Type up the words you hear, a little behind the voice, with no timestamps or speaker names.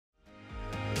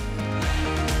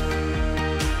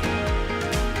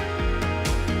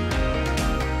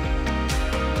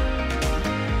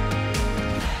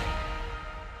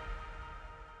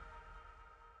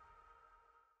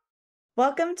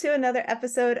Welcome to another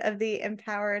episode of the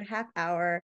Empowered Half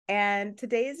Hour. And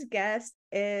today's guest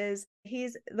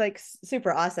he's like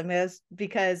super awesome is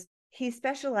because he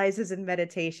specializes in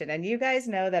meditation. And you guys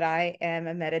know that I am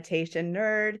a meditation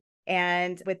nerd.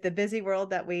 And with the busy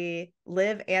world that we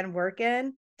live and work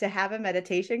in, to have a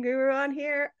meditation guru on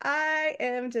here, I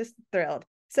am just thrilled.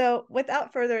 So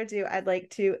without further ado, I'd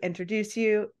like to introduce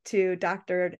you to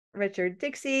Dr. Richard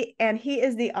Dixey, and he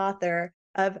is the author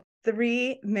of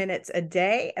 3 minutes a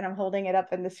day, and I'm holding it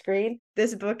up in the screen.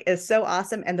 This book is so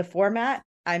awesome, and the format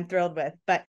I'm thrilled with,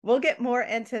 but we'll get more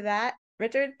into that.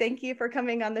 Richard, thank you for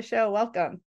coming on the show.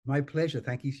 Welcome. My pleasure.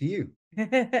 Thank you to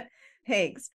you.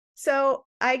 Thanks. So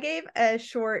I gave a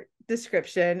short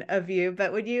description of you,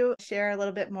 but would you share a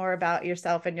little bit more about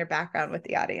yourself and your background with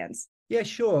the audience? Yeah,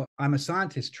 sure. I'm a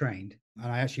scientist trained,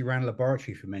 and I actually ran a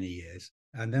laboratory for many years.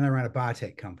 And then I ran a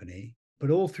biotech company. But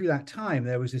all through that time,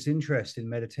 there was this interest in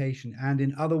meditation and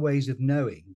in other ways of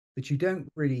knowing that you don't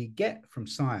really get from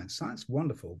science. Science is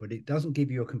wonderful, but it doesn't give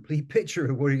you a complete picture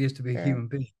of what it is to be a human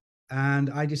being.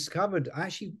 And I discovered,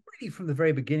 actually, really from the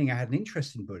very beginning, I had an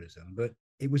interest in Buddhism, but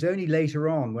it was only later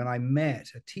on when I met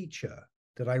a teacher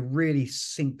that I really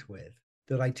synced with,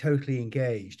 that I totally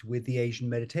engaged with the Asian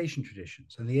meditation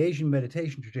traditions. And the Asian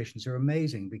meditation traditions are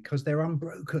amazing because they're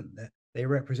unbroken. They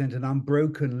represent an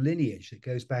unbroken lineage that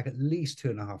goes back at least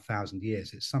 2,500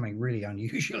 years. It's something really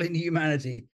unusual in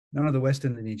humanity. None of the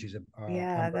Western lineages are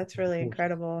Yeah, that's really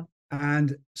incredible.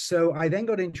 And so I then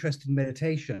got interested in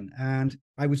meditation, and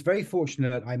I was very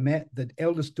fortunate. I met the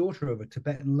eldest daughter of a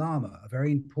Tibetan Lama, a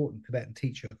very important Tibetan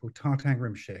teacher called Tartang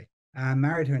Rinpoche, and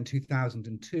married her in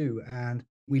 2002. And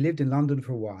we lived in London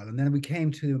for a while, and then we came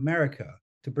to America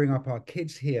to bring up our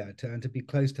kids here and to be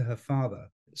close to her father.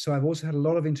 So I've also had a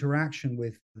lot of interaction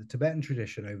with the Tibetan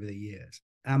tradition over the years.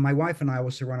 And my wife and I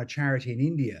also run a charity in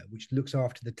India, which looks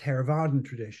after the Theravadan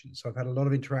tradition. So I've had a lot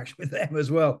of interaction with them as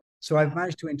well. So I've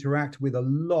managed to interact with a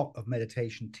lot of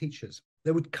meditation teachers.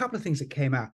 There were a couple of things that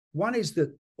came out. One is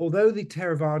that although the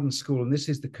Theravadan school, and this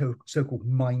is the so-called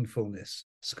mindfulness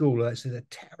school, that's a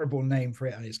terrible name for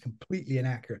it, and it's completely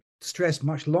inaccurate, stress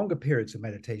much longer periods of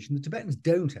meditation. The Tibetans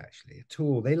don't actually at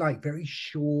all. They like very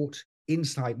short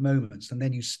insight moments, and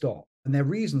then you stop. And there are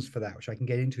reasons for that, which I can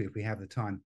get into if we have the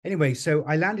time. Anyway, so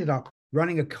I landed up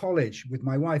running a college with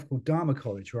my wife called Dharma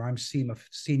College, where I'm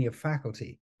senior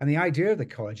faculty. And the idea of the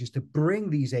college is to bring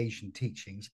these Asian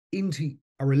teachings into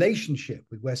a relationship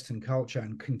with Western culture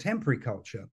and contemporary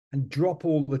culture and drop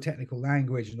all the technical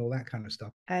language and all that kind of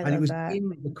stuff. And it was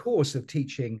in the course of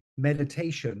teaching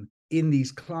meditation in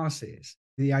these classes,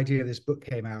 the idea of this book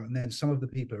came out. And then some of the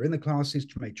people who are in the classes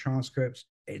made transcripts,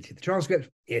 edited the transcripts,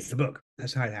 it's the book.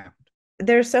 That's how it happened.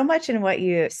 There's so much in what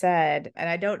you said, and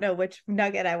I don't know which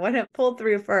nugget I want to pull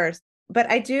through first, but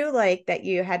I do like that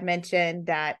you had mentioned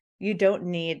that you don't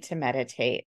need to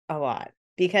meditate a lot,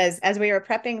 because as we were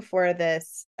prepping for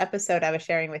this episode, I was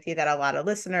sharing with you that a lot of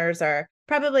listeners are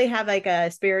probably have like a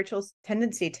spiritual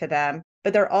tendency to them,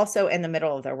 but they're also in the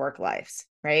middle of their work lives,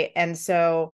 right? And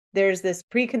so there's this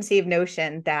preconceived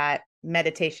notion that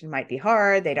meditation might be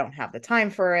hard. They don't have the time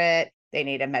for it. They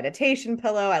need a meditation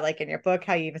pillow. I like in your book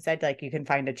how you even said like you can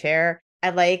find a chair.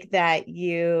 I like that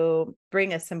you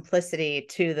bring a simplicity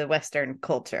to the Western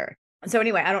culture. So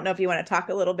anyway, I don't know if you want to talk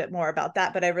a little bit more about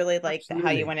that, but I really like how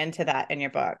you went into that in your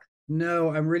book.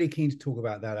 No, I'm really keen to talk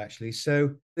about that actually.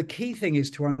 So the key thing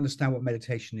is to understand what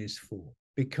meditation is for,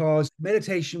 because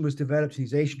meditation was developed in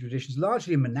these Asian traditions,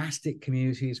 largely in monastic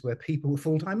communities where people were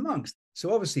full-time monks.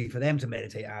 So obviously for them to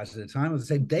meditate hours at a time was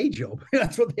the same day job.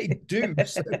 That's what they do.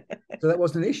 So that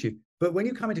wasn't an issue. But when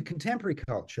you come into contemporary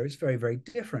culture, it's very, very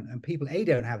different. And people, A,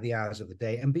 don't have the hours of the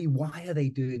day, and B, why are they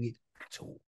doing it at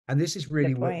all? And this is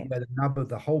really where the nub of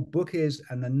the whole book is,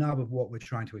 and the nub of what we're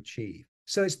trying to achieve.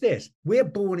 So it's this: we're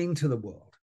born into the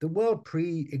world. The world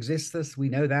pre-exists us. We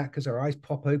know that because our eyes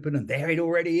pop open and there it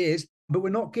already is. But we're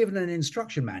not given an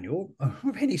instruction manual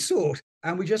of any sort.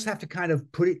 And we just have to kind of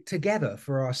put it together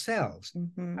for ourselves.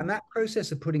 Mm-hmm. And that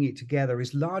process of putting it together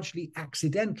is largely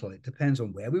accidental. It depends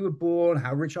on where we were born,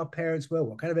 how rich our parents were,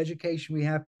 what kind of education we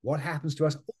have, what happens to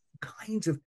us. All kinds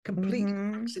of completely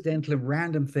accidental and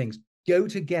random things go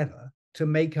together to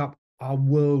make up our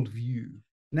worldview.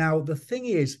 Now, the thing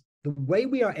is, the way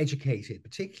we are educated,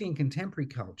 particularly in contemporary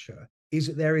culture, is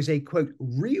that there is a, quote,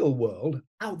 real world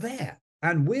out there.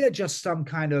 And we're just some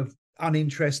kind of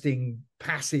uninteresting,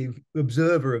 passive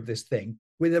observer of this thing,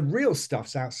 where the real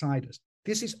stuff's outside us.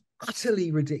 This is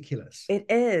utterly ridiculous. It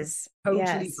is.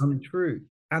 Totally untrue.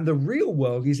 And the real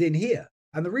world is in here.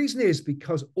 And the reason is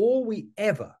because all we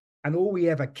ever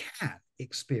can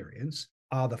experience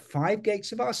are the 5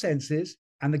 gates of our senses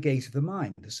and the gate of the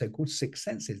mind, the so-called six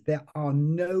senses. There are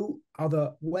no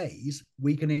other ways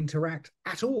we can interact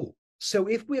at all. So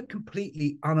if we're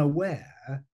completely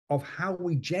unaware of how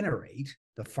we generate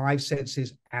the five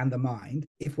senses and the mind,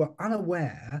 if we're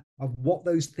unaware of what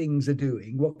those things are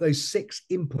doing, what those six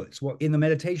inputs, what in the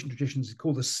meditation traditions is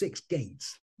called the six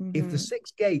gates, if the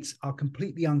six gates are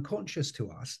completely unconscious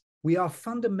to us, we are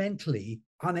fundamentally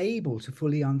unable to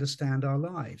fully understand our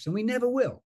lives, and we never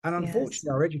will. And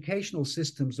unfortunately, our educational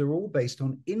systems are all based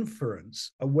on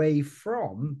inference away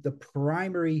from the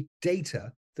primary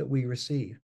data that we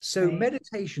receive. So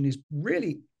meditation is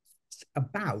really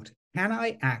about, can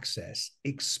I access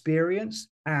experience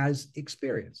as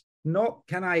experience? Not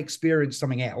can I experience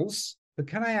something else, but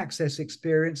can I access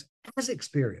experience as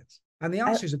experience? And the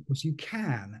answer is, of course, you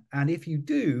can. And if you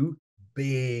do,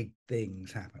 big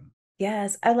things happen.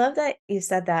 Yes, I love that you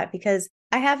said that, because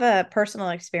I have a personal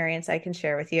experience I can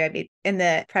share with you. I mean, in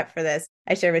the prep for this,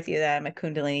 I shared with you that I'm a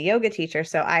Kundalini yoga teacher.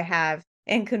 So I have,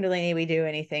 in Kundalini, we do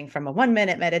anything from a 1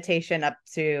 minute meditation up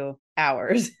to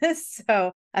hours.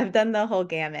 So I've done the whole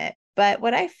gamut. But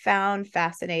what I found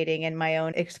fascinating in my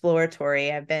own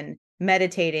exploratory, I've been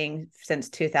meditating since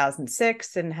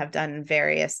 2006 and have done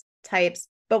various types.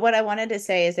 But what I wanted to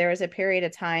say is there was a period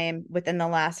of time within the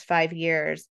last 5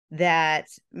 years that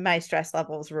my stress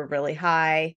levels were really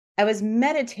high. I was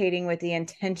meditating with the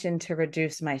intention to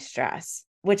reduce my stress,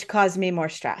 which caused me more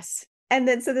stress. And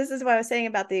then, so this is what I was saying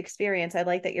about the experience. I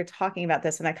like that you're talking about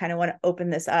this, and I kind of want to open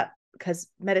this up, because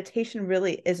meditation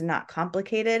really is not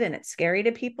complicated and it's scary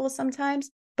to people sometimes.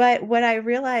 But what I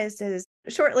realized is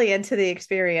shortly into the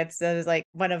experience, it was like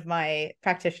one of my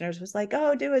practitioners was like,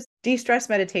 oh, do a de-stress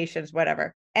meditations,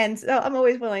 whatever. And so I'm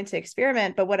always willing to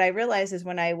experiment. But what I realized is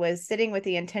when I was sitting with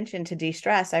the intention to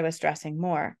de-stress, I was stressing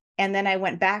more. And then I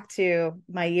went back to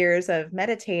my years of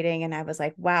meditating and I was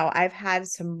like, wow, I've had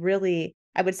some really,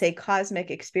 I would say,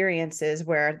 cosmic experiences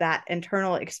where that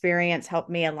internal experience helped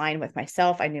me align with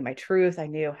myself. I knew my truth. I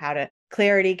knew how to,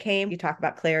 clarity came. You talk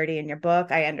about clarity in your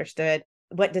book. I understood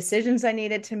what decisions I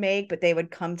needed to make, but they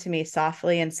would come to me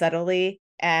softly and subtly.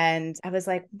 And I was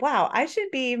like, wow, I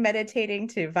should be meditating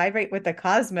to vibrate with the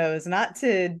cosmos, not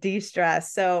to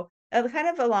de-stress. So a kind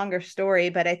of a longer story,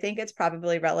 but I think it's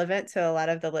probably relevant to a lot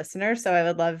of the listeners. So I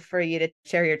would love for you to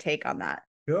share your take on that.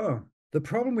 Sure. The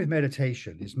problem with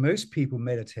meditation is most people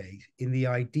meditate in the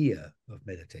idea of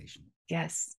meditation.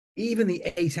 Yes. Even the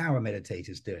 8-hour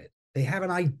meditators do it. They have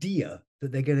an idea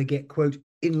that they're going to get, quote,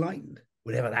 enlightened,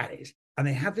 whatever that is. And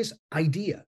they have this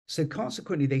idea. So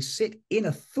consequently, they sit in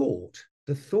a thought.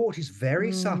 The thought is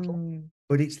very subtle,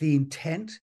 but it's the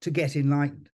intent to get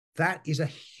enlightened. That is a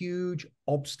huge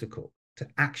obstacle to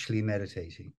actually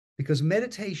meditating, because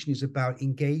meditation is about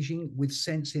engaging with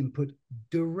sense input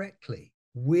directly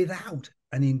without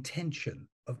an intention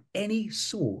of any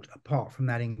sort apart from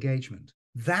that engagement.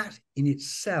 That in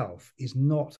itself is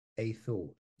not a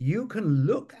thought. You can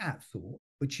look at thought,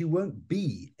 but you won't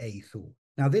be a thought.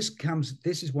 Now, this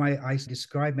is why I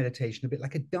describe meditation a bit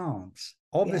like a dance.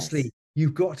 Obviously,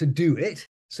 you've got to do it.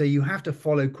 So you have to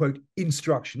follow, quote,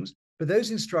 instructions. But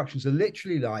those instructions are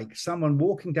literally like someone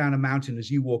walking down a mountain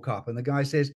as you walk up, and the guy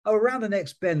says, oh, around the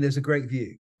next bend, there's a great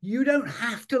view. You don't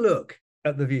have to look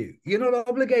at the view. You're not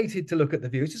obligated to look at the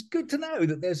view. It's just good to know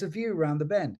that there's a view around the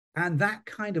bend. And that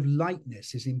kind of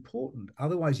lightness is important.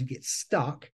 Otherwise, you get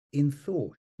stuck in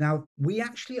thought. Now, we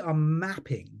actually are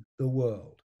mapping the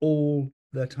world all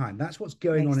the time. That's what's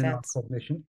going on in our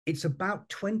cognition. It's about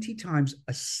 20 times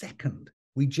a second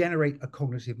we generate a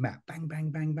cognitive map. Bang, bang,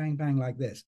 bang, bang, bang, like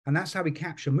this. And that's how we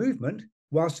capture movement,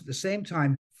 whilst at the same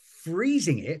time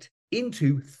freezing it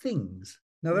into things.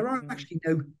 Now, there are actually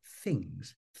no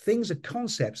things. Things are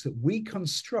concepts that we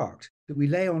construct, that we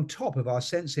lay on top of our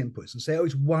sense inputs and say, oh,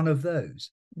 it's one of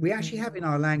those. We actually have in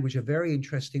our language a very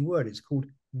interesting word. It's called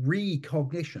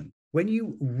recognition. When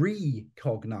you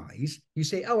recognize, you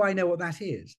say, oh, I know what that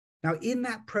is. Now, in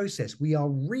that process, we are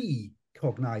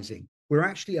recognizing. We're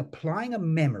actually applying a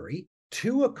memory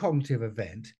to a cognitive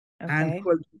event and,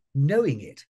 quote, knowing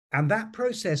it. And that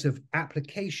process of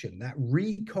application, that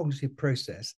recognitive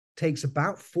process, takes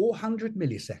about 400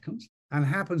 milliseconds and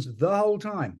happens the whole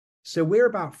time. So we're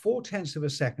about 0.4 of a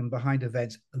second behind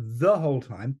events the whole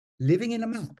time, living in a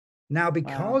map. Now,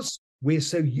 because we're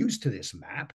so used to this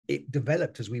map, it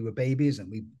developed as we were babies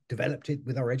and we developed it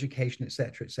with our education, et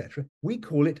cetera, we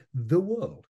call it the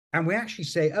world. And we actually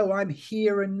say, oh, I'm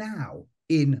here and now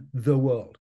in the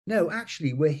world. No,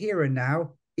 actually, we're here and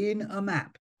now in a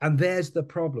map. And there's the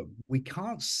problem. We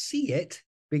can't see it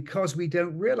because we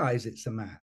don't realize it's a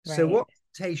map. Right. So what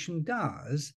meditation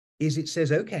does is it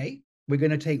says, okay, we're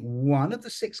going to take one of the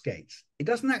 6 gates. It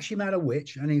doesn't actually matter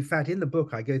which. And in fact, in the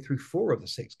book, I go through 4 of the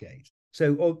 6 gates.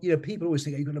 So, people always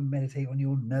think, you've got to meditate on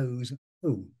your nose.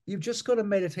 Oh, you've just got to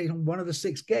meditate on one of the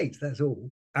 6 gates. That's all.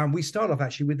 And we start off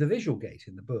actually with the visual gate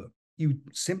in the book. You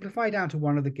simplify down to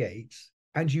one of the gates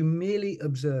and you merely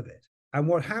observe it. And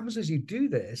what happens as you do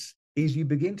this is you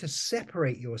begin to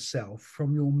separate yourself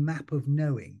from your map of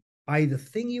knowing. The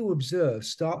thing you observe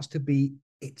starts to be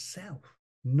itself,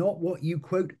 not what you,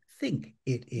 quote, think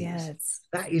it is. Yes.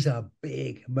 That is a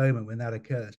big moment when that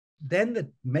occurs. Then the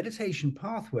meditation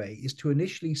pathway is to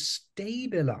initially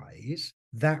stabilize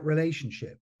that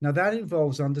relationship. Now, that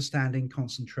involves understanding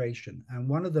concentration. And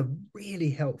one of the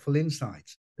really helpful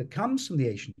insights that comes from the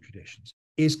Asian traditions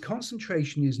is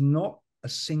concentration is not a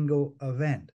single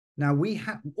event. Now, we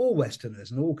have all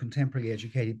Westerners and all contemporarily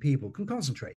educated people can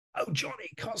concentrate. Oh, Johnny,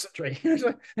 concentrate.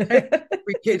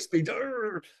 We kids be.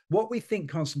 What we think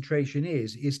concentration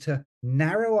is to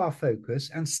narrow our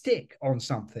focus and stick on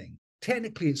something.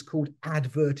 Technically, it's called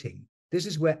adverting. This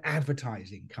is where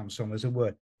advertising comes from as a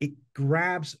word. It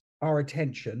grabs our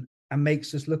attention and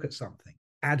makes us look at something.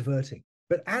 Adverting.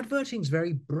 But adverting is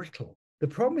very brittle. The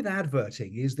problem with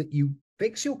adverting is that you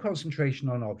fix your concentration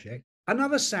on object.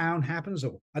 Another sound happens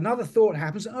or another thought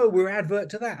happens. Oh, we're advert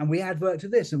to that and we advert to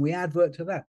this and we advert to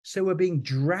that. So we're being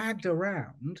dragged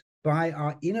around by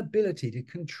our inability to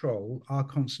control our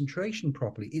concentration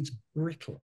properly. It's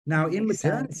brittle. Now, in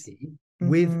modernity,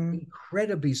 with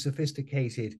incredibly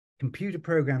sophisticated computer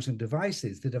programs and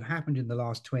devices that have happened in the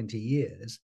last 20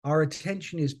 years, our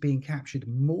attention is being captured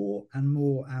more and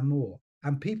more and more.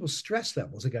 And people's stress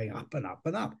levels are going up and up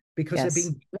and up because they're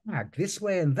being dragged this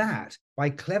way and that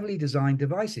by cleverly designed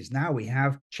devices. Now we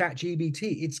have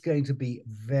ChatGPT. It's going to be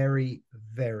very,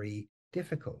 very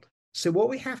difficult. So what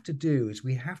we have to do is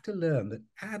we have to learn that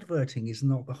adverting is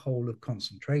not the whole of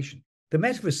concentration. The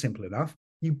metaphor is simple enough.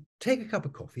 You take a cup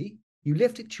of coffee, you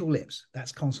lift it to your lips.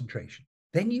 That's concentration.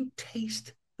 Then you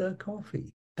taste the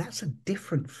coffee. That's a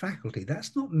different faculty.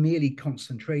 That's not merely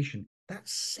concentration.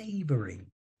 That's savoring.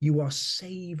 You are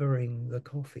savoring the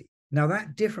coffee. Now,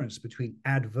 that difference between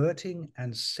adverting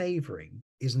and savoring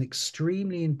is an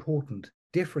extremely important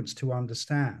difference to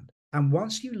understand. And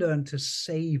once you learn to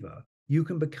savor, you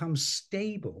can become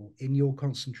stable in your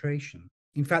concentration.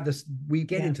 In fact, we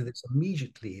get into this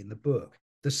immediately in the book.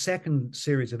 The second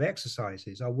series of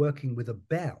exercises are working with a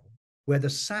bell, where the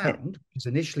sound, which is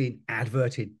initially an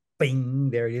adverted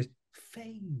bing, there it is,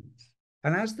 fades.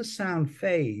 And as the sound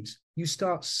fades, you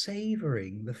start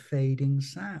savoring the fading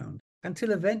sound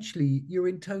until eventually you're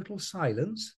in total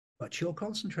silence, but you're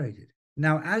concentrated.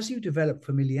 Now, as you develop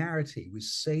familiarity with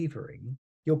savoring,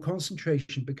 your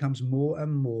concentration becomes more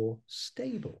and more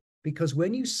stable. Because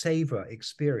when you savor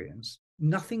experience,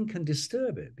 nothing can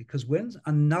disturb it. Because when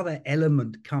another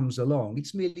element comes along,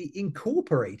 it's merely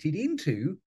incorporated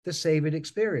into the savored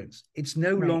experience. It's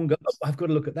no longer, oh, I've got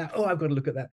to look at that. Oh, I've got to look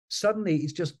at that. Suddenly,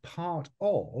 it's just part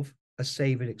of a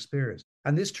savored experience.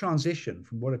 And this transition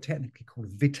from what are technically called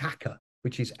vitaka,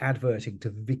 which is adverting, to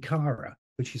vikara,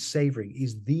 which is savoring,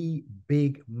 is the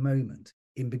big moment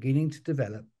in beginning to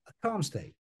develop a calm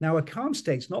state. Now, a calm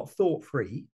state's not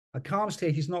thought-free. A calm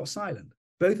state is not silent.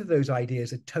 Both of those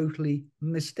ideas are totally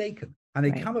mistaken. And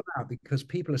they come about because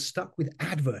people are stuck with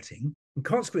adverting and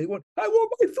consequently I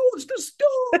want my thoughts to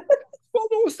stop. One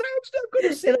more sounds, I'm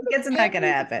going to sit. It's not going to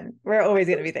happen. We're always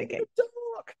going to be thinking.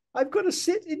 Dark. I've got to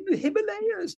sit in the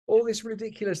Himalayas. All this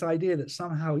ridiculous idea that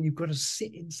somehow you've got to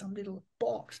sit in some little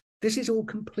box. This is all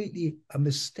completely a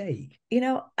mistake.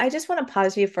 I just want to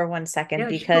pause you for 1 second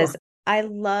because I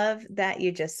love that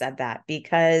you just said that,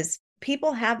 because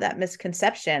people have that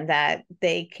misconception that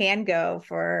they can go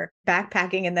for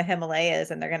backpacking in the Himalayas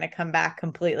and they're going to come back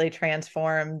completely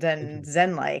transformed and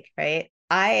Zen-like, right?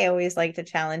 I always like to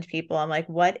challenge people. I'm like,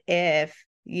 what if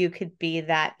you could be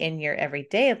that in your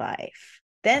everyday life?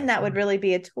 Then that would really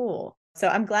be a tool. So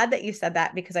I'm glad that you said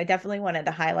that, because I definitely wanted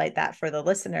to highlight that for the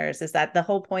listeners, is that the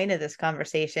whole point of this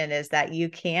conversation is that you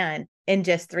can, in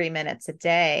just 3 minutes a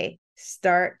day,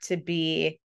 start to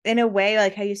be, in a way,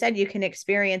 like how you said, you can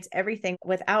experience everything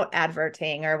without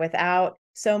adverting or without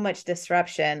so much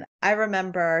disruption. I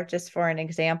remember, just for an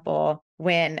example,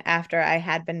 when after I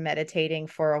had been meditating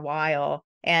for a while,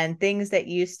 and things that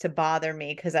used to bother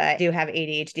me, because I do have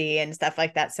ADHD and stuff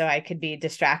like that, so I could be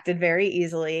distracted very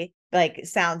easily, like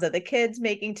sounds of the kids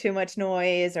making too much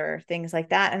noise or things like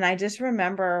that. And I just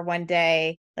remember one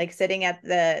day, like sitting at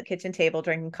the kitchen table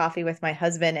drinking coffee with my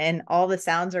husband, and all the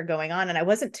sounds are going on and I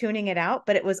wasn't tuning it out,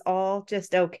 but it was all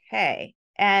just okay.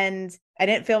 And I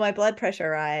didn't feel my blood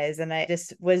pressure rise, and I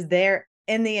just was there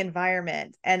in the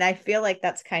environment. And I feel like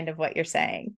that's kind of what you're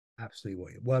saying. absolutely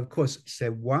what you, well, of course.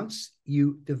 So once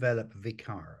you develop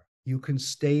Vichara, you can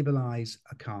stabilize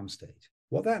a calm state.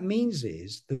 What that means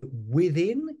is that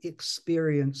within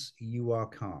experience, you are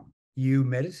calm. You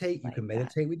meditate, you Like can that.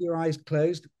 meditate with your eyes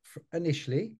closed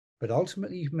initially, but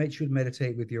ultimately you should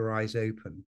meditate with your eyes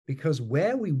open, because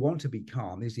where we want to be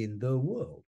calm is in the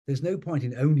world. There's no point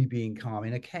in only being calm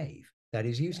in a cave. That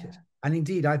is useless. Yeah. And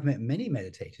indeed, I've met many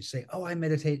meditators say, oh, I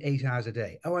meditate 8 hours a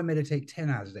day. Oh, I meditate 10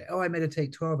 hours a day. Oh, I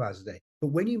meditate 12 hours a day. But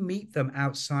when you meet them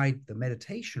outside the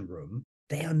meditation room,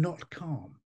 they are not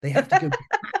calm. They have to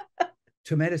go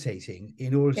to meditating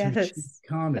in order to achieve Yes.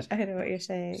 calmness. I know what you're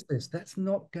saying. That's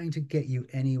not going to get you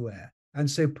anywhere. And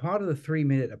so part of the 3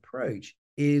 minute approach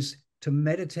is to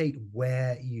meditate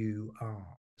where you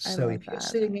are. I So love if you're that.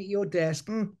 sitting at your desk,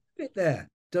 sit there.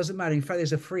 Doesn't matter. In fact,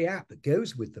 there's a free app that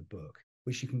goes with the book,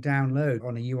 which you can download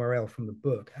on a URL from the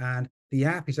book. And the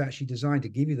app is actually designed to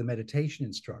give you the meditation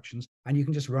instructions, and you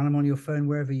can just run them on your phone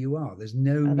wherever you are. There's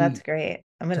no Oh, that's need great.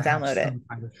 I'm going to to have download it. some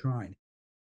kind of shrine.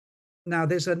 Now,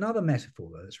 there's another metaphor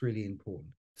that's really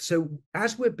important. So,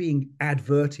 as we're being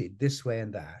adverted this way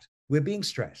and that, we're being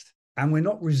stressed and we're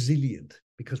not resilient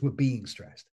because we're being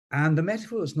stressed. And the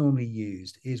metaphor that's normally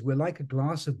used is we're like a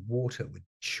glass of water with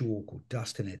chalk or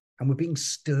dust in it, and we're being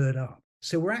stirred up.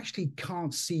 So, we actually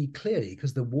can't see clearly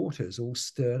because the water is all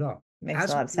stirred up. Makes a As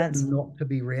lot we of sense. learn not to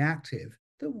be reactive,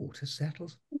 the water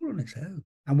settles all on its own.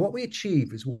 And what we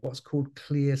achieve is what's called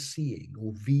clear seeing,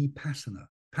 or vipassana.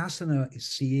 Pasana is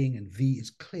seeing and V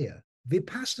is clear.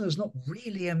 Vipassana is not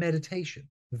really a meditation.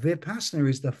 Vipassana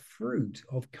is the fruit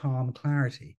of calm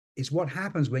clarity. It's what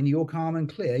happens when you're calm and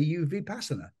clear, you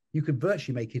vipassana. You could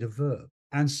virtually make it a verb.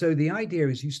 And so the idea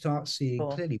is you start seeing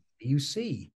Cool. clearly. You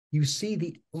see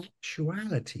the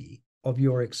actuality of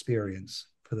your experience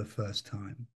for the first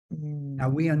time. Now,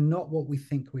 we are not what we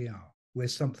think we are. We're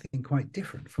something quite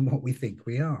different from what we think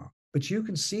we are. But you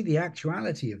can see the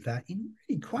actuality of that in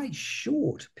really quite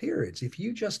short periods. If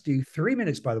you just do 3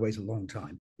 minutes, by the way, is a long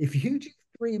time. If you do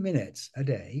 3 minutes a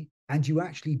day and you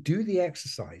actually do the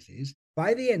exercises,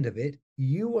 by the end of it,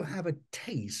 you will have a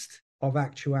taste of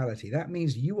actuality. That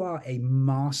means you are a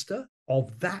master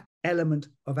of that element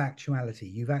of actuality.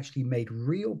 You've actually made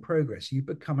real progress. You've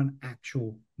become an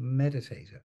actual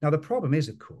meditator. Now, the problem is,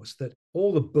 of course, that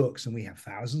all the books, and we have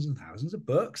thousands and thousands of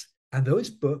books, and those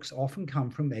books often come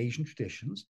from Asian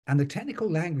traditions, and the technical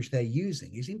language they're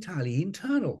using is entirely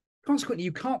internal. Consequently,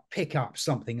 you can't pick up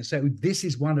something and say, oh, this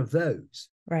is one of those.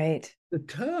 Right. The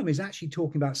term is actually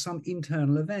talking about some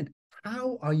internal event.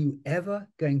 How are you ever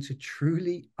going to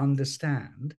truly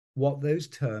understand what those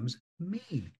terms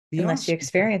mean? The Unless you answer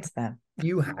experience them.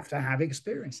 you have to have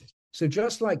experiences. So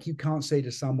just like you can't say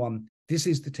to someone, this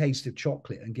is the taste of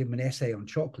chocolate, and give them an essay on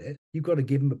chocolate, you've got to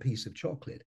give them a piece of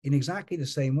chocolate. In exactly the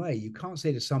same way, you can't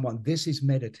say to someone, this is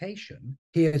meditation,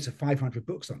 here's 500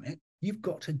 books on it. You've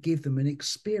got to give them an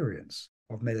experience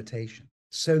of meditation.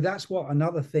 So that's what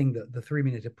another thing that the 3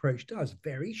 minute approach does.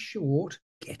 Very short,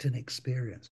 get an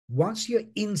experience. Once you're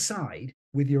inside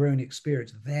with your own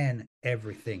experience, then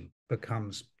everything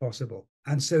becomes possible.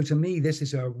 And so to me, this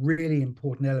is a really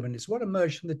important element. It's what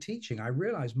emerged from the teaching. I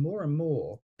realized more and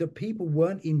more that people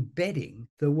weren't embedding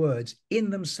the words in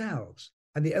themselves.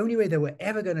 And the only way they were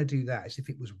ever going to do that is if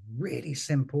it was really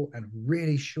simple and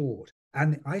really short.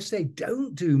 And I say,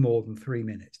 don't do more than 3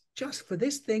 minutes. Just for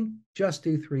this thing, just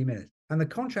do 3 minutes. And the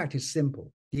contract is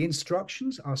simple. The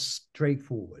instructions are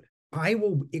straightforward. I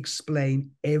will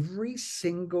explain every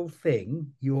single thing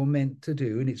you're meant to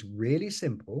do, and it's really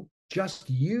simple. Just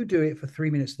you do it for 3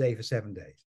 minutes a day for 7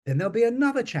 days. Then there'll be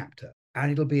another chapter,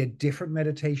 and it'll be a different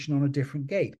meditation on a different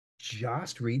gate.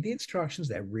 Just read the instructions.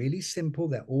 They're really simple.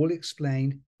 They're all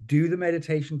explained. Do the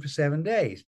meditation for 7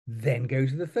 days. Then go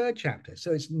to the third chapter.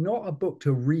 So it's not a book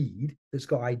to read that's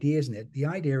got ideas in it. The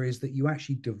idea is that you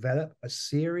actually develop a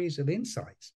series of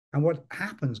insights. And what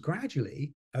happens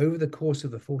gradually over the course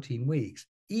of the 14 weeks,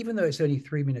 even though it's only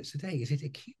 3 minutes a day, is it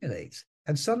accumulates.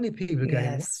 And suddenly people are going,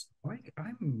 Yes.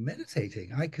 I'm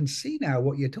meditating. I can see now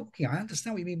what you're talking. I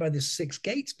understand what you mean by this 6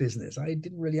 gates business. I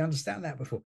didn't really understand that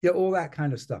before. Yeah, all that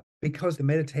kind of stuff. Because the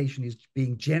meditation is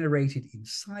being generated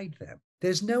inside them.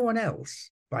 There's no one else,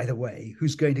 by the way,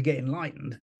 who's going to get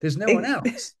enlightened. There's no one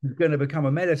else who's going to become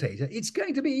a meditator. It's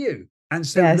going to be you. And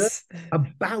so learn Yes.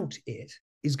 about it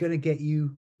is going to get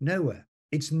you nowhere.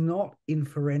 It's not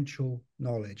inferential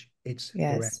knowledge. It's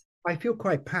direct. Yes. I feel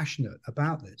quite passionate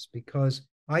about this because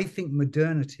I think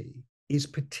modernity is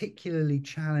particularly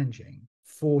challenging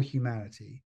for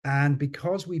humanity. And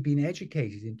because we've been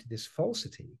educated into this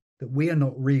falsity that we are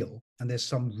not real and there's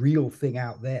some real thing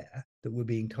out there that we're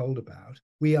being told about,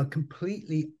 we are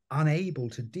completely unable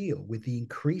to deal with the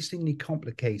increasingly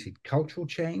complicated cultural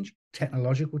change,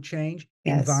 technological change,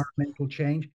 Yes. environmental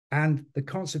change, and the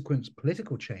consequent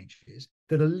political changes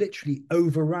that are literally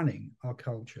overrunning our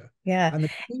culture. Yeah. And the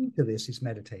key to this is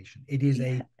meditation. It is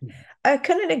Yeah. a key. I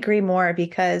couldn't agree more,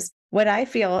 because what I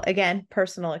feel, again,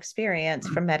 personal experience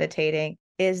from meditating,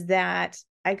 is that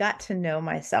I got to know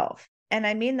myself. And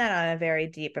I mean that on a very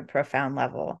deep and profound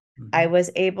level. I Mm-hmm. was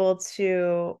able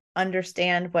to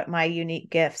understand what my unique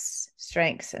gifts,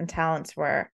 strengths, and talents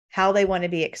were, how they want to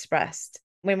be expressed.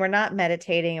 When we're not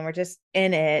meditating and we're just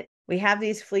in it, we have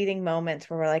these fleeting moments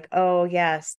where we're like, oh,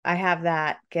 yes, I have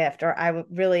that gift, or I would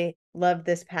really love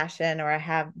this passion, or I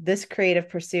have this creative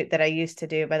pursuit that I used to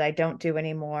do, but I don't do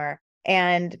anymore.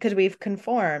 And because we've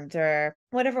conformed, or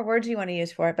whatever words you want to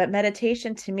use for it. But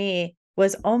meditation to me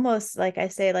was almost, like I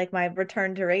say, like my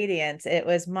return to radiance. It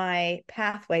was my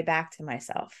pathway back to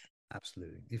myself.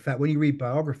 Absolutely. In fact, when you read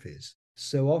biographies,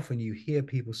 so often you hear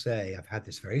people say, I've had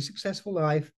this very successful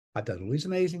life, I've done all these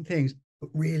amazing things, but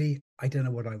really, I don't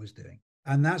know what I was doing.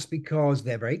 And that's because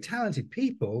they're very talented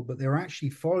people, but they're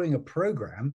actually following a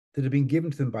program that had been given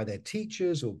to them by their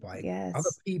teachers or by other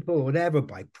Yes. people or whatever,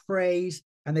 by praise.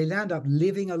 And they land up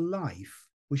living a life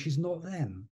which is not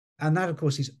them. And that, of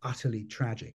course, is utterly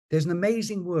tragic. There's an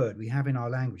amazing word we have in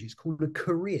our language. It's called a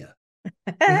career.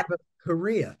 We have a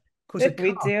career. Of course,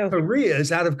 We do. career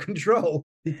is out of control.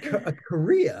 A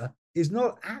career is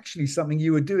not actually something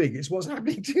you are doing. It's what's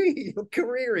happening to you. You're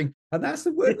careering. And that's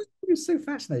the word which is so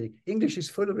fascinating. English is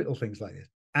full of little things like this.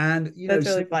 And, That's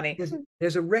so really funny.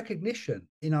 there's a recognition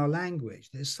in our language.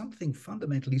 There's something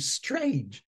fundamentally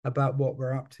strange about what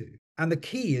we're up to. And the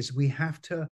key is we have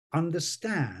to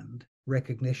understand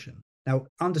recognition. Now,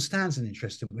 understand's an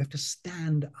interesting, we have to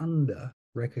stand under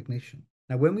recognition.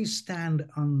 Now, when we stand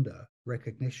under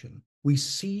recognition, we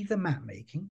see the map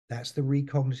making. That's the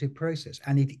recognitive process.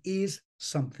 And it is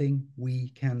something we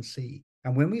can see.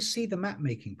 And when we see the map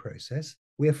making process,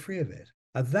 we're free of it.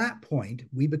 At that point,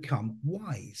 we become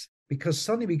wise, because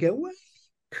suddenly we go, well,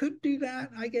 you could do that,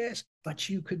 I guess, but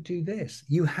you could do this.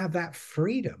 You have that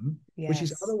freedom, which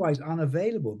is Yes. otherwise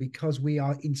unavailable because we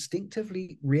are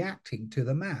instinctively reacting to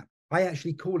the map. I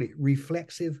actually call it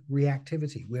reflexive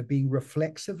reactivity. We're being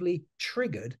reflexively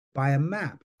triggered by a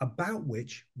map about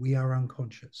which we are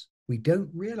unconscious. We don't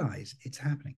realize it's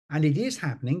happening. And it is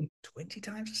happening 20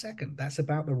 times a second. That's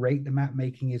about the rate the map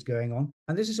making is going on.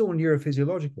 And this is all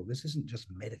neurophysiological. This isn't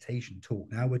just meditation talk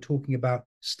now. We're talking about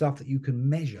stuff that you can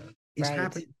measure. It's Right.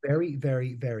 happening very,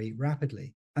 very, very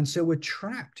rapidly. And so we're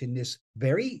trapped in this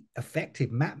very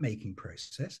effective map making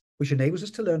process, which enables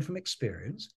us to learn from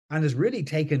experience and has really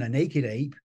taken a naked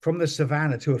ape from the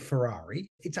savannah to a Ferrari.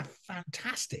 It's a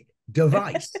fantastic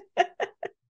device,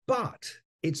 but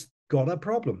it's got a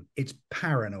problem. It's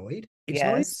paranoid. It's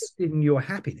not Yes. interested in your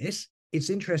happiness. It's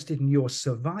interested in your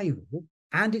survival,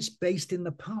 and it's based in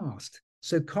the past.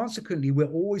 So consequently, we're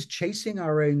always chasing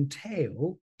our own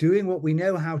tail, doing what we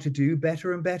know how to do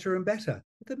better and better and better.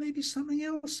 But there may be something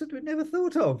else that we never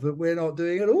thought of that we're not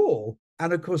doing at all.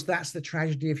 And of course, that's the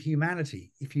tragedy of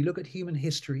humanity. If you look at human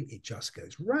history, it just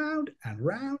goes round and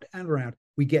round and round.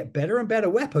 We get better and better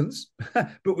weapons,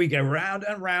 but we go round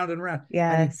and round and round. And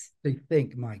Yes. you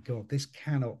think, my God, this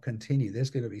cannot continue.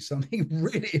 There's going to be something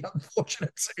really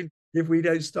unfortunate soon if we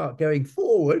don't start going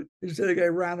forward instead of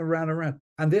going round and round and round.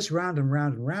 And this round and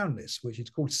round and roundness, which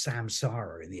is called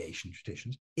samsara in the Asian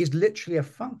traditions, is literally a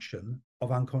function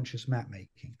of unconscious map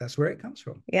making. That's where it comes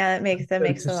from. Yeah, that So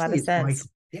makes to a lot see of it's vital. sense.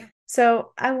 Yeah.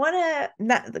 So I want to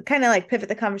not kind of like pivot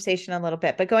the conversation a little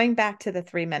bit, but going back to the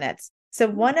 3 minutes. So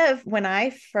one of when I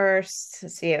first,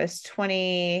 let's see, it was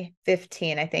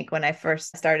 2015, I think, when I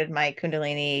first started my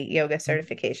Kundalini yoga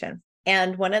certification.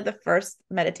 And one of the first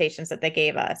meditations that they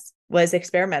gave us was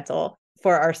experimental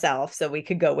for ourselves. So we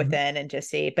could go within and just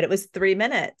see, but it was 3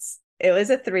 minutes. It was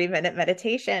a 3 minute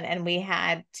meditation. And we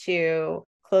had to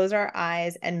close our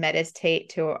eyes and meditate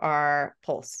to our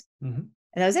pulse. Mm-hmm.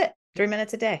 And that was it, 3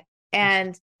 minutes a day.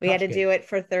 And we had to do it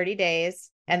for 30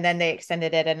 days. And then they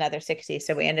extended it another 60.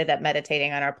 So we ended up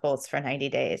meditating on our pulse for 90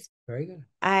 days. Very good.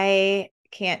 I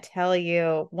can't tell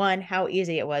you, one, how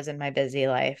easy it was in my busy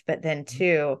life, but then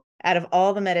two, out of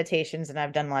all the meditations, and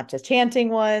I've done lots of chanting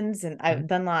ones and I've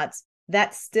done lots,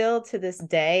 that still to this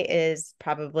day is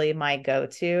probably my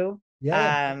go-to.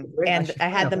 Yeah. And I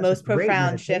had the most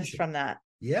profound shifts meditation. from that.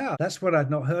 Yeah, that's what I'd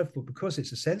not heard for, because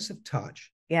it's a sense of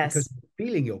touch, because Yes. you're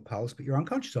feeling your pulse, but you're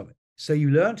unconscious of it. So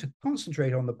you learn to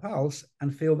concentrate on the pulse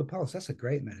and feel the pulse. That's a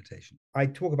great meditation. I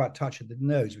talk about touch of the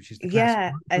nose, which is the classic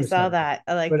Yeah, I mindfulness saw meditation. that.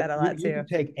 I like But that a you, lot you too. can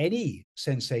take any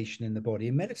sensation in the body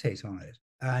and meditate on it.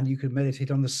 And you could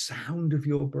meditate on the sound of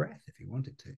your breath if you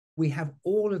wanted to. We have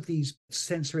all of these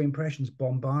sensory impressions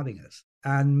bombarding us.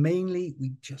 And mainly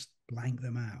we just blank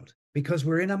them out because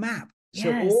we're in a map. So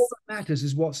all Yes. that matters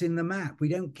is what's in the map. We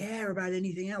don't care about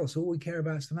anything else. All we care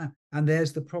about is the map. And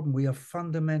there's the problem. We are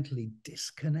fundamentally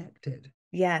disconnected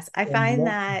Yes. I from find what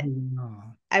that we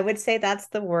are. I would say that's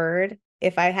the word.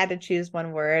 If I had to choose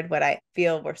one word, what I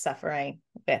feel we're suffering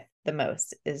with the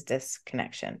most is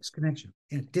disconnection. Disconnection,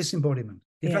 yeah, disembodiment.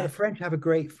 In fact, the Yeah. French have a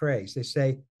great phrase. They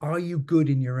say, "Are you good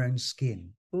in your own skin?"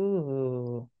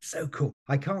 Ooh. So cool.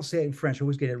 I can't say it in French. I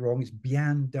always get it wrong. It's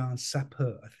bien dans sa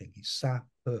peau, I think. It's sa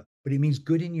peau. But it means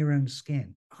good in your own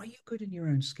skin. Are you good in your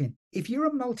own skin? If you're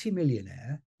a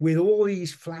multimillionaire with all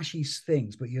these flashy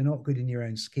things, but you're not good in your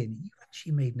own skin, you've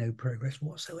actually made no progress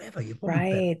whatsoever. You're probably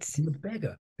better Right. than a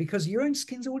beggar because your own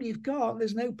skin's all you've got.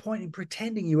 There's no point in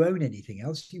pretending you own anything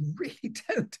else. You really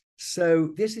don't.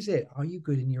 So this is it. Are you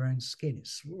good in your own skin?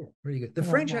 It's really good. The I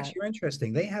love French that. actually are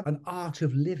interesting. They have an art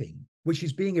of living, which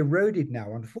is being eroded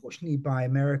now, unfortunately, by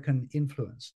American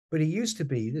influence. But it used to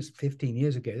be, this 15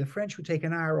 years ago, the French would take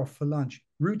an hour off for lunch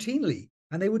routinely,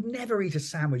 and they would never eat a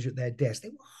sandwich at their desk. They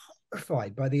were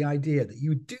horrified by the idea that you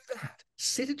would do that.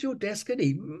 Sit at your desk and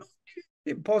eat.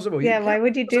 Impossible. You Yeah, why can't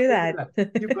would you do possibly do that?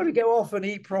 that. You've got to go off and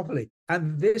eat properly.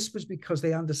 And this was because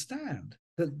they understand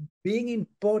that being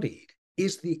embodied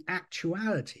is the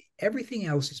actuality. Everything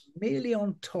else is merely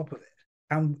on top of it.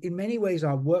 And in many ways,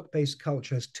 our work-based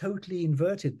culture has totally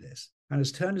inverted this and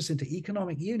has turned us into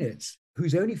economic units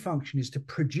whose only function is to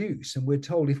produce. And we're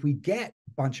told if we get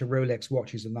a bunch of Rolex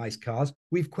watches and nice cars,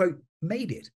 we've, quote,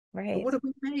 made it. But Right. what have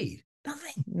we made?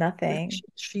 Nothing. We've Nothing.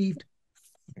 achieved.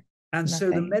 And so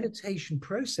the Nothing. meditation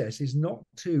process is not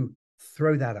to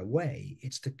throw that away,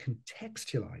 it's to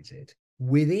contextualize it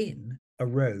within a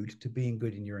road to being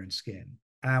good in your own skin.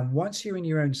 And once you're in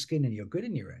your own skin and you're good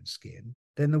in your own skin,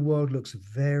 then the world looks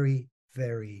very,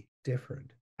 very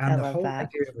different. I And the love whole that.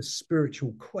 idea of a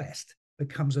spiritual quest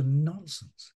becomes a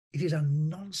nonsense. It is a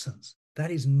nonsense.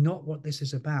 That is not what this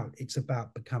is about. It's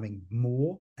about becoming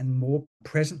more and more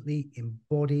presently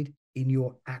embodied in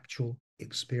your actual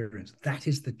experience. That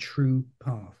is the true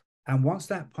path. And once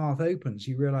that path opens,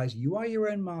 you realize you are your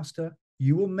own master.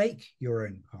 You will make your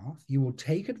own path. You will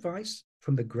take advice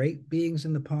from the great beings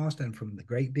in the past and from the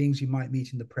great beings you might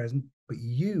meet in the present, but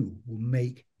you will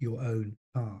make your own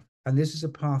path. And this is a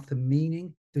path to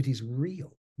meaning that is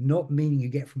real, not meaning you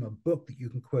get from a book that you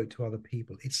can quote to other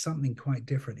people. It's something quite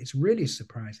different. It's really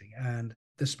surprising. And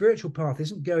the spiritual path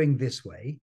isn't going this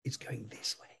way, it's going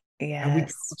this way. And we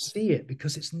Yes. can't see it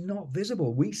because it's not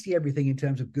visible. We see everything in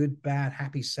terms of good, bad,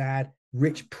 happy, sad,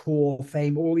 rich, poor,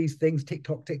 fame, all these things,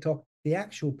 TikTok, TikTok. The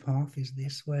actual path is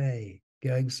this way,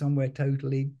 going somewhere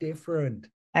totally different.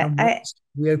 I, And I once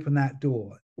we open that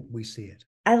door, we see it.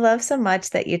 I love so much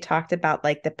that you talked about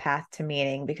like the path to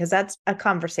meaning because that's a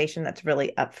conversation that's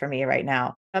really up for me right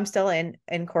now. I'm still in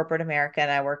corporate America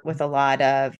and I work with a lot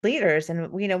of leaders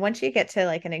and once you get to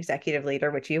like an executive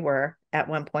leader which you were at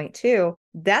one point too,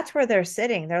 that's where they're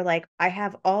sitting. They're like I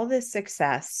have all this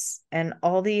success and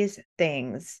all these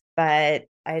things, but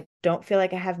I don't feel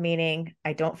like I have meaning.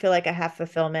 I don't feel like I have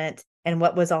fulfillment. And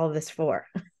what was all of this for?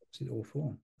 What's it all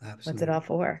for? What's it all Absolutely.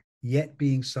 for? Yet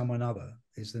Being Someone Other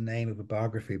is the name of a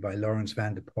biography by Lawrence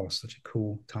van der Post, such a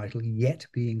cool title. Yet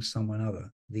Being Someone Other.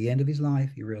 At the end of his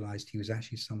life, he realized he was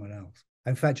actually someone else.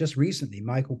 In fact, just recently,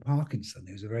 Michael Parkinson,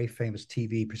 who's a very famous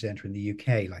TV presenter in the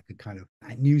UK, like a kind of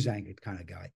news anchor kind of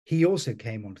guy, he also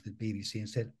came onto the BBC and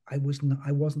said, I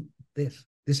wasn't this.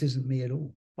 This isn't me at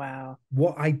all. Wow.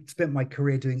 What I spent my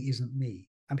career doing isn't me.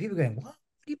 And people are going, what?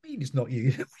 What do you mean it's not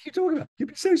you? What are you talking about? You've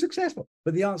been so successful.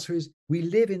 But the answer is we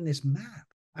live in this map.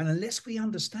 And unless we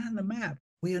understand the map,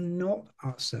 we are not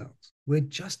ourselves. We're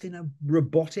just in a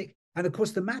robotic. And of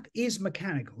course, the map is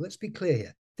mechanical. Let's be clear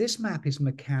here. This map is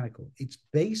mechanical. It's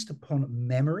based upon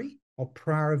memory of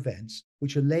prior events,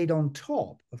 which are laid on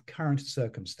top of current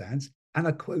circumstance and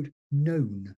are, quote,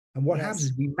 known. And what happens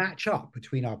Yes. is we match up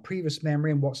between our previous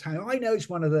memory and what's happening. I know it's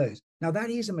one of those. Now, that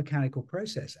is a mechanical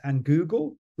process. And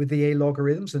Google, with the A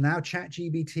logarithms, and now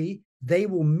ChatGPT, they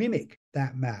will mimic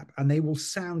that map and they will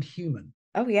sound human.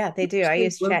 Oh yeah, they do. I Still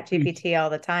use won't be. ChatGPT all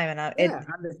the time and Yeah,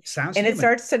 and it sounds it human.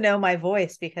 starts to know my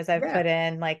voice because I've Yeah, put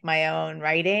in like my own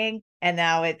writing and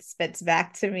now it spits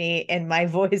back to me in my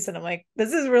voice and I'm like,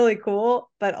 this is really cool,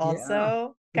 but yeah.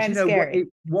 also But kind you of know what? scary.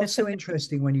 What's so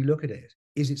interesting when you look at it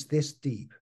is it's this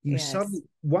deep. You Yes. suddenly,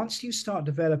 once you start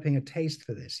developing a taste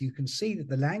for this, you can see that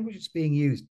the language that's being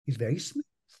used is very smooth.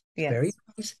 It's very Yes.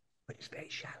 nice, but it's very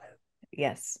shallow.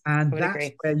 Yes. I And would that's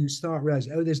agree. where you start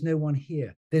realizing, oh, there's no one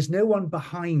here. There's no one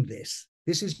behind this.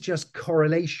 This is just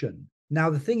correlation. Now,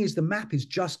 the thing is, the map is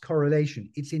just correlation.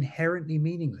 It's inherently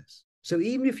meaningless. So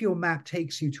even if your map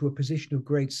takes you to a position of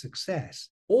great success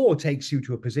or takes you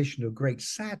to a position of great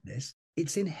sadness,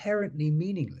 it's inherently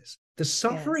meaningless. The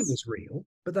suffering Yes. is real,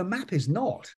 but the map is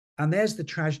not. And there's the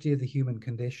tragedy of the human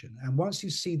condition. And once you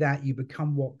see that, you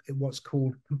become what's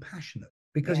called compassionate,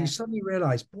 because you Yeah. suddenly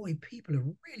realize, boy, people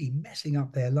are really messing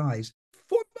up their lives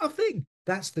for nothing.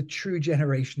 That's the true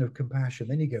generation of compassion.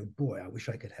 Then you go, boy, I wish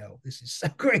I could help. This is so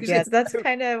crazy. Yes, that's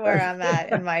kind of where I'm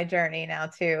at in my journey now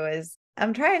too, is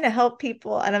I'm trying to help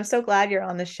people. And I'm so glad you're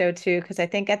on the show too, because I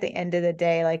think at the end of the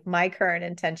day, like my current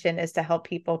intention is to help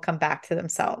people come back to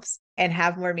themselves and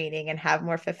have more meaning and have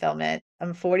more fulfillment.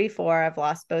 I'm 44. I've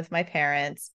lost both my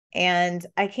parents. And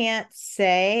I can't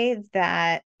say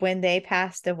that when they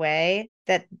passed away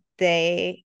that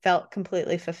they felt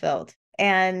completely fulfilled.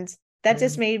 And that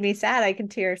just made me sad. I can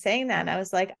tear saying that. And I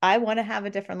was like, I want to have a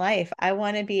different life. I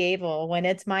want to be able, when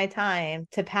it's my time,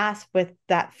 to pass with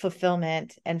that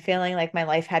fulfillment and feeling like my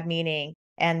life had meaning,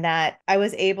 and that I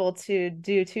was able to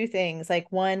do two things.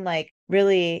 Like one, like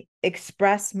really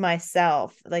express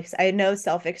myself. Like I know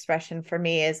self-expression for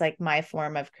me is like my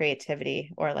form of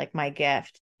creativity or like my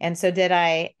gift. And so did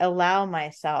I allow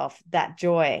myself that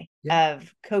joy Yeah,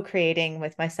 of co-creating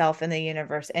with myself and the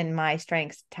universe and my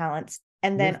strengths, talents,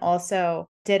 and then beautiful. also,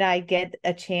 did I get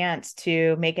a chance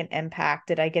to make an impact?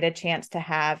 Did I get a chance to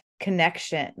have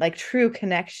connection, like true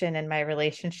connection in my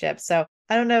relationship? So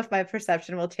I don't know if my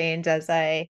perception will change as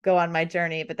I go on my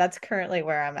journey, but that's currently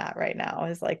where I'm at right now,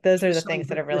 is like, those are the things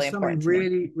that are really There's something important to me.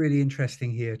 really, really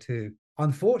interesting here too.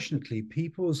 Unfortunately,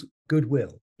 people's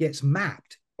goodwill gets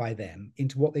mapped by them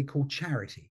into what they call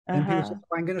charity. Then people say, Uh-huh.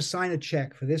 oh, I'm going to sign a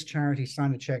check for this charity,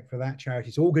 sign a check for that charity.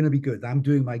 It's all going to be good. I'm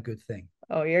doing my good thing.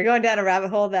 Oh, you're going down a rabbit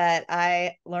hole that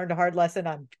I learned a hard lesson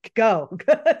on. Go.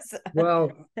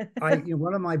 Well,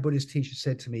 one of my Buddhist teachers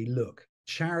said to me, look,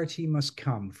 charity must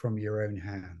come from your own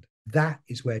hand. That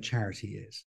is where charity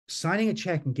is. Signing a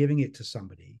check and giving it to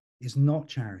somebody is not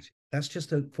charity. That's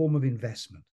just a form of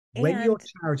investment. When you're And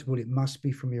charitable, it must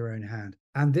be from your own hand.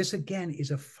 And this, again,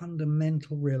 is a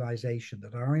fundamental realization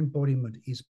that our embodiment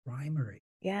is primary.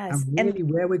 And yes. really,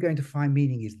 where we're going to find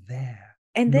meaning is there,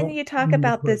 And then not you talk in the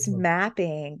about this quote.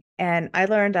 mapping, and I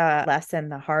learned a lesson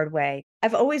the hard way.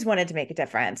 I've always wanted to make a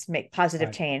difference, make positive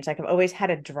Right. change. Like I've always had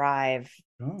a drive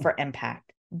Oh, for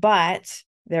impact. But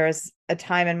there was a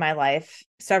time in my life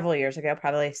several years ago,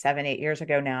 probably 7, 8 years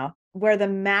ago now, where the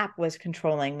map was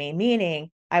controlling me, meaning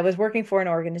I was working for an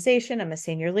organization, I'm a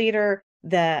senior leader.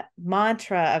 The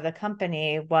mantra of the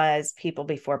company was people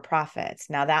before profits.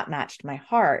 Now that matched my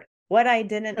heart. What I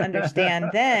didn't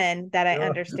understand then that I sure.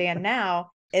 understand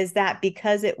now is that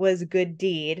because it was good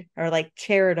deed or like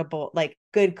charitable, like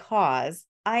good cause,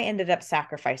 I ended up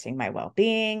sacrificing my well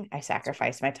being. I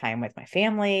sacrificed my time with my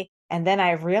family. And then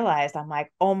I realized, I'm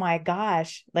like, oh my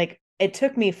gosh, like it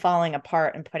took me falling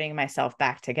apart and putting myself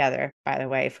back together, by the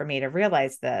way, for me to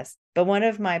realize this. But one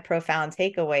of my profound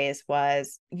takeaways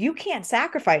was you can't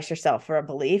sacrifice yourself for a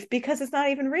belief because it's not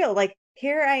even real. Like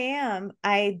here I am.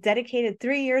 I dedicated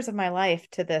 3 years of my life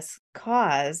to this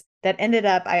cause that ended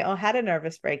up, I had a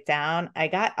nervous breakdown. I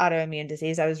got autoimmune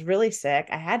disease. I was really sick.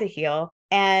 I had to heal.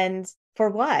 And for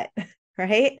what?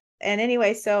 Right. And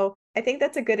anyway, so I think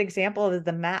that's a good example of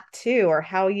the map too, or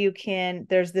how you can,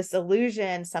 there's this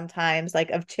illusion sometimes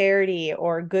like of charity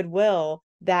or goodwill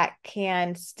that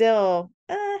can still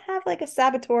have like a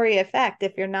sabotory effect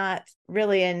if you're not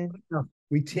really in No,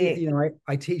 we teach, the,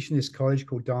 I teach in this college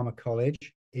called Dharma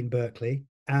College in Berkeley,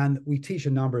 and we teach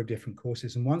a number of different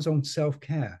courses, and one's on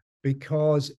self-care,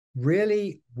 because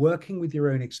really working with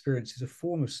your own experience is a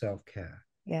form of self-care.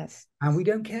 yes. And we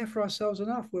don't care for ourselves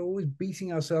enough. We're always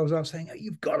beating ourselves up saying, oh,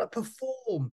 you've got to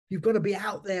perform. You've got to be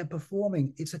out there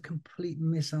performing. It's a complete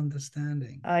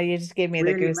misunderstanding. You just gave me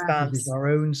the Really matters is goosebumps. our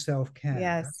own self-care. That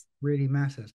Yes. really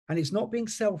matters. And it's not being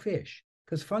selfish,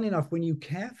 because funny enough, when you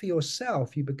care for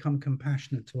yourself, you become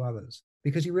compassionate to others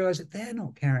because you realize that they're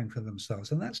not caring for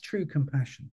themselves. And that's true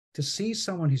compassion. To see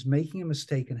someone who's making a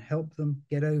mistake and help them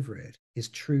get over it is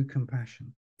true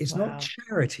compassion. It's not Wow.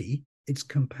 charity, it's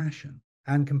compassion.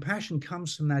 And compassion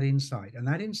comes from that insight. And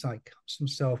that insight comes from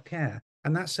self-care.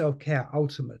 And that self-care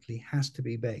ultimately has to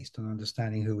be based on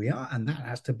understanding who we are. And that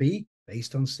has to be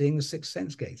based on seeing the six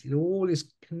sense gates. It all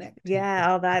is connected.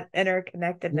 Yeah, all that Yeah,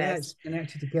 interconnectedness. it's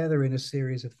connected together in a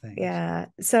series of things. Yeah.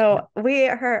 Yeah. So we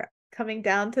are coming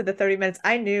down to the 30 minutes.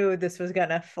 I knew this was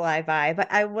gonna fly by, but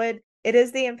it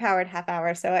is the empowered half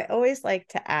hour. So I always like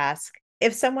to ask,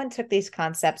 if someone took these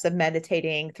concepts of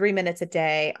meditating 3 minutes a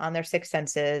day on their six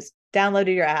senses,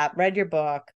 downloaded your app, read your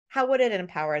book, how would it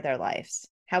empower their lives?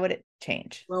 How would it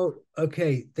change? Well,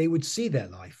 okay, they would see their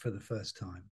life for the first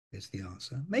time, is the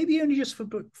answer. Maybe only just for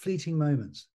fleeting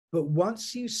moments. But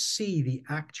once you see the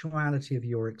actuality of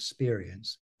your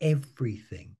experience,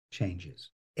 everything changes.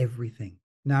 Everything.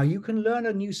 Now, you can learn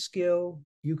a new skill,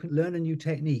 you can learn a new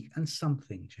technique, and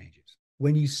something changes.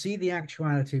 When you see the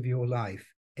actuality of your life,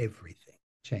 everything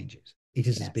changes. It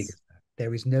is as big Yes. as that.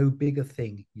 There is no bigger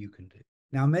thing you can do.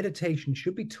 Now, meditation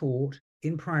should be taught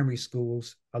in primary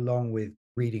schools along with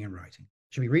reading and writing.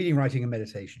 It should be reading, writing, and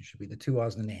meditation. It should be the two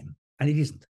R's and an M. And it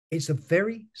isn't. It's a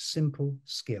very simple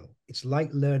skill. It's like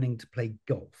learning to play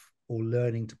golf or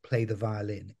learning to play the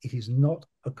violin. It is not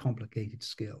a complicated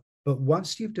skill. But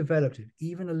once you've developed it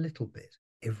even a little bit,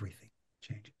 everything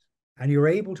changes. And you're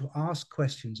able to ask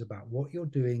questions about what you're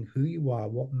doing, who you are,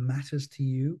 what matters to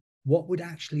you, what would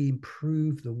actually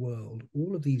improve the world.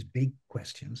 All of these big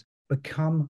questions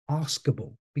become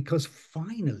askable because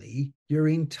finally you're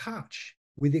in touch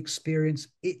with experience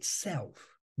itself,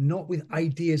 not with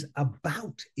ideas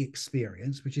about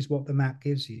experience, which is what the map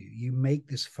gives you. You make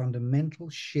this fundamental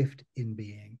shift in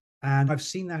being. And I've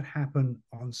seen that happen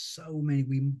on so many.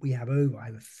 I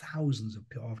have thousands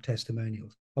of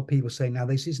testimonials of people saying, now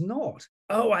this is not,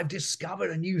 oh, I've discovered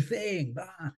a new thing.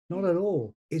 Not at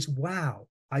all. It's, wow,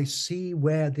 I see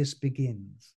where this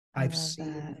begins. I I've love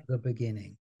seen that. the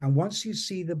beginning. And once you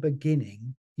see the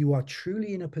beginning, you are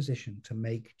truly in a position to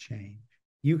make change.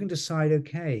 You can decide,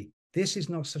 okay, this is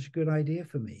not such a good idea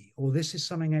for me, or this is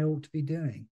something I ought to be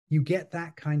doing. You get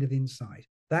that kind of insight.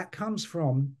 That comes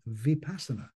from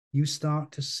vipassana. You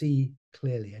start to see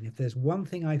clearly. And if there's one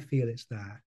thing I feel, it's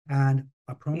that. And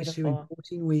I promise you, in Beautiful.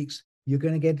 14 weeks, you're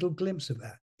going to get a little glimpse of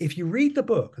that. If you read the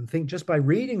book and think just by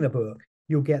reading the book,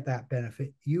 you'll get that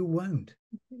benefit, you won't.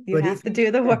 You But have if to you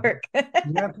do the yeah, work.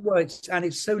 you have to work, and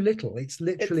it's so little. It's It's,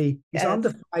 literally, it's yes,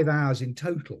 under 5 hours in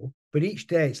total, but each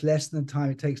day it's less than the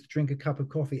time it takes to drink a cup of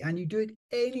coffee. And you do it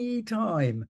any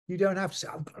time. You don't have to say,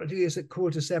 I've got to do this at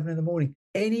 6:45 in the morning.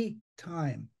 Any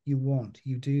time you want,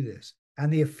 you do this.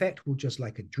 And the effect will, just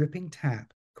like a dripping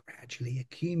tap, gradually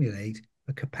accumulate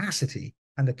a capacity.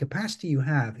 And the capacity you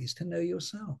have is to know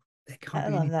yourself. There can't I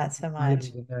be love anything that so more much.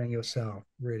 valuable than knowing yourself.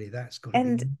 Really, that's got to be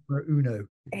And numero uno.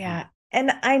 yeah.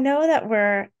 And I know that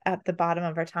we're at the bottom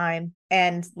of our time.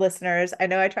 And listeners, I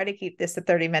know I try to keep this to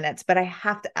 30 minutes, but I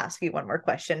have to ask you one more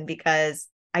question because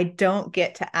I don't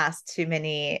get to ask too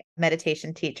many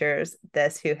meditation teachers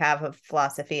this who have a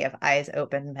philosophy of eyes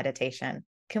open meditation.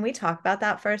 Can we talk about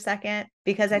that for a second?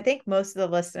 Because I think most of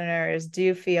the listeners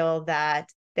do feel that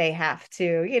they have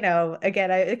to,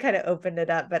 again, I kind of opened it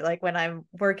up, but like when I'm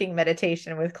working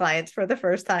meditation with clients for the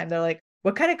first time, they're like,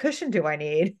 what kind of cushion do I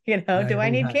need? Do I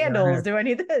need Yeah, I candles? know. Do I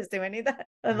need this? Do I need that?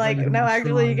 And Have you like, got no, a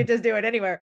actually, you shrine? could just do it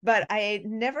anywhere. But I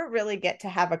never really get to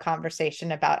have a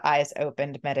conversation about eyes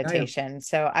opened Yeah, yeah. meditation.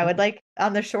 So I would Yeah. like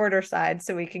on the shorter side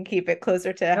so we can keep it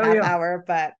closer to a Oh, half yeah. hour.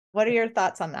 But what are your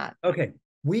thoughts on that? Okay.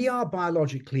 We are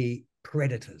biologically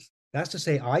predators. That's to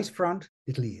say, eyes front,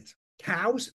 little ears.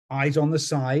 Cows, eyes on the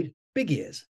side, big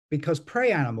ears. Because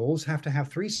prey animals have to have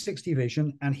 360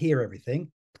 vision and hear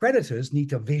everything. Predators need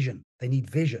to vision. They need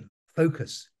vision,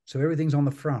 focus. So everything's on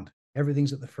the front.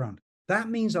 Everything's at the front. That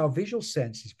means our visual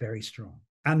sense is very strong.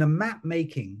 And the map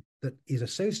making that is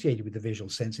associated with the visual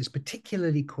sense is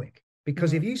particularly quick.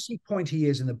 Because if Mm. you see pointy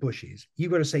ears in the bushes,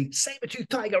 you've got to say, saber-toothed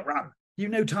tiger, run.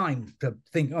 You've no time to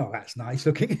think, oh, that's nice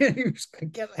looking. You just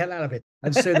get the hell out of it.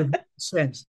 And so the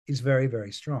sense is very,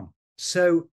 very strong.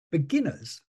 So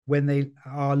beginners, when they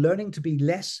are learning to be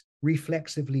less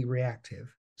reflexively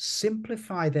reactive,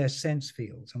 simplify their sense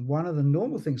fields. And one of the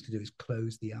normal things to do is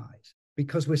close the eyes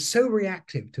because we're so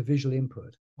reactive to visual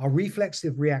input. Our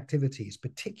reflexive reactivity is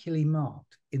particularly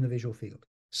marked in the visual field.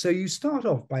 So you start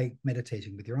off by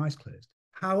meditating with your eyes closed.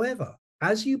 However,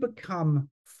 as you become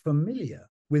familiar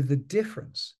with the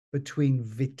difference between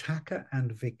vitaka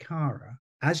and vikara,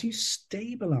 as you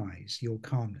stabilize your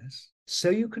calmness, so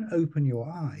you can open your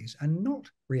eyes and not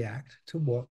react to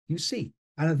what you see.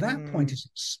 And at that point, Mm. it's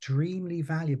extremely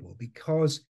valuable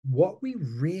because what we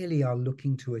really are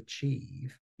looking to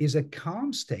achieve is a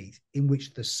calm state in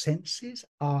which the senses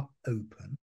are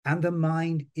open and the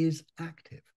mind is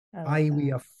active, I love i.e., we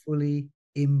that. are fully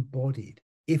embodied.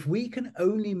 If we can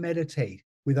only meditate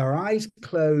with our eyes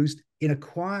closed in a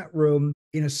quiet room,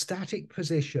 in a static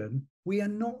position, we are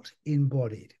not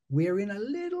embodied. We're in a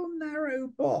little narrow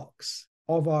box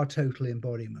of our total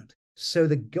embodiment. So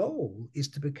the goal is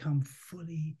to become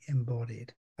fully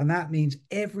embodied. And that means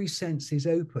every sense is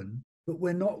open but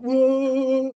we're not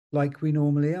whoa, like we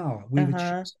normally are. We've Uh-huh.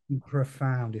 achieved something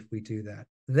profound if we do that.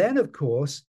 Then, of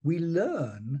course, we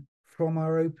learn from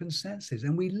our open senses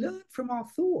and we learn from our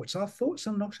thoughts. Our thoughts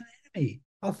are not an enemy.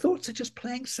 Our thoughts are just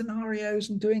playing scenarios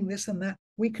and doing this and that.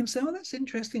 We can say, oh, that's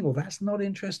interesting, or that's not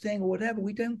interesting, or whatever.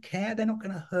 We don't care. They're not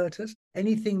going to hurt us.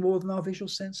 Anything more than our visual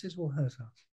senses will hurt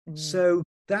us. Mm, So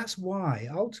that's why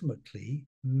ultimately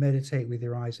meditate with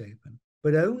your eyes open,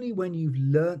 but only when you've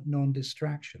learnt non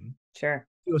distraction. sure.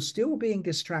 You're still being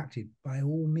distracted, by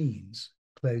all means,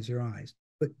 close your eyes.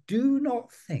 But do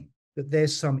not think that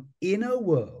there's some inner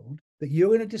world that you're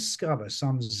going to discover,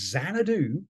 some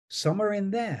Xanadu somewhere in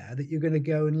there that you're going to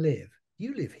go and live.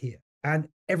 You live here, and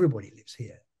everybody lives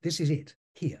here. This is it,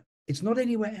 here. It's not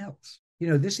anywhere else.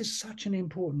 This is such an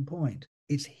important point.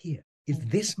 It's here. It's Mhm.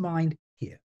 this mind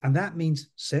here. And that means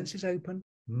senses open,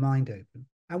 mind open.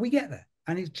 And we get there.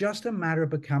 And it's just a matter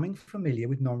of becoming familiar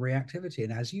with non-reactivity.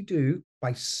 And as you do,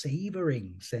 by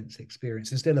savoring sense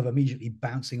experience, instead of immediately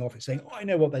bouncing off it, saying, oh, I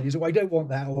know what that is, or I don't want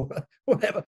that, or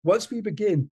whatever. Once we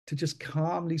begin to just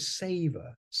calmly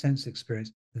savor sense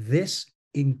experience, this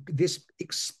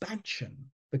expansion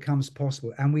becomes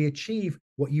possible. And we achieve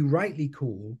what you rightly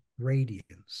call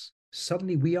radiance.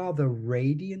 Suddenly we are the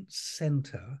radiant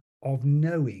center of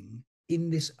knowing in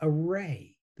this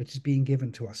array that is being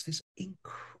given to us, this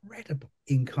incredible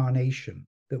incarnation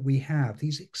that we have,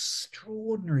 these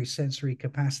extraordinary sensory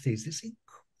capacities, this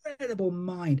incredible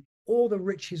mind, all the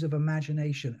riches of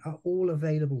imagination are all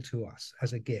available to us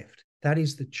as a gift. That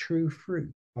is the true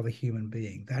fruit of a human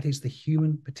being. That is the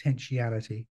human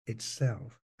potentiality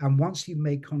itself. And once you've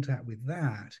made contact with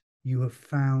that, you have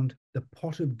found the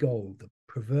pot of gold, the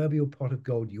proverbial pot of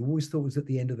gold you always thought was at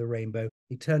the end of the rainbow.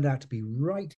 It turned out to be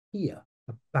right here,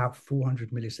 about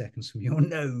 400 milliseconds from your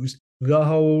nose the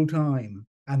whole time.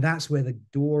 And that's where the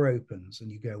door opens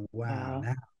and you go, wow, Wow.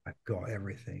 now I've got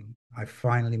everything. I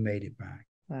finally made it back.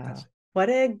 That's Wow. it. What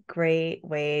a great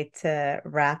way to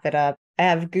wrap it up. I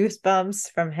have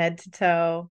goosebumps from head to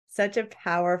toe. Such a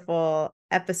powerful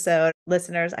episode.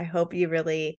 Listeners, I hope you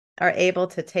really are able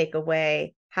to take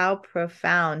away how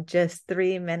profound just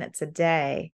 3 minutes a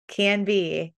day can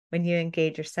be when you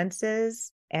engage your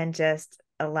senses and just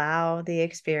allow the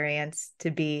experience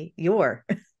to be your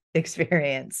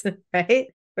experience, right?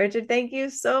 Richard, thank you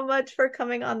so much for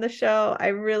coming on the show. I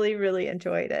really, really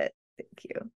enjoyed it. Thank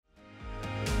you.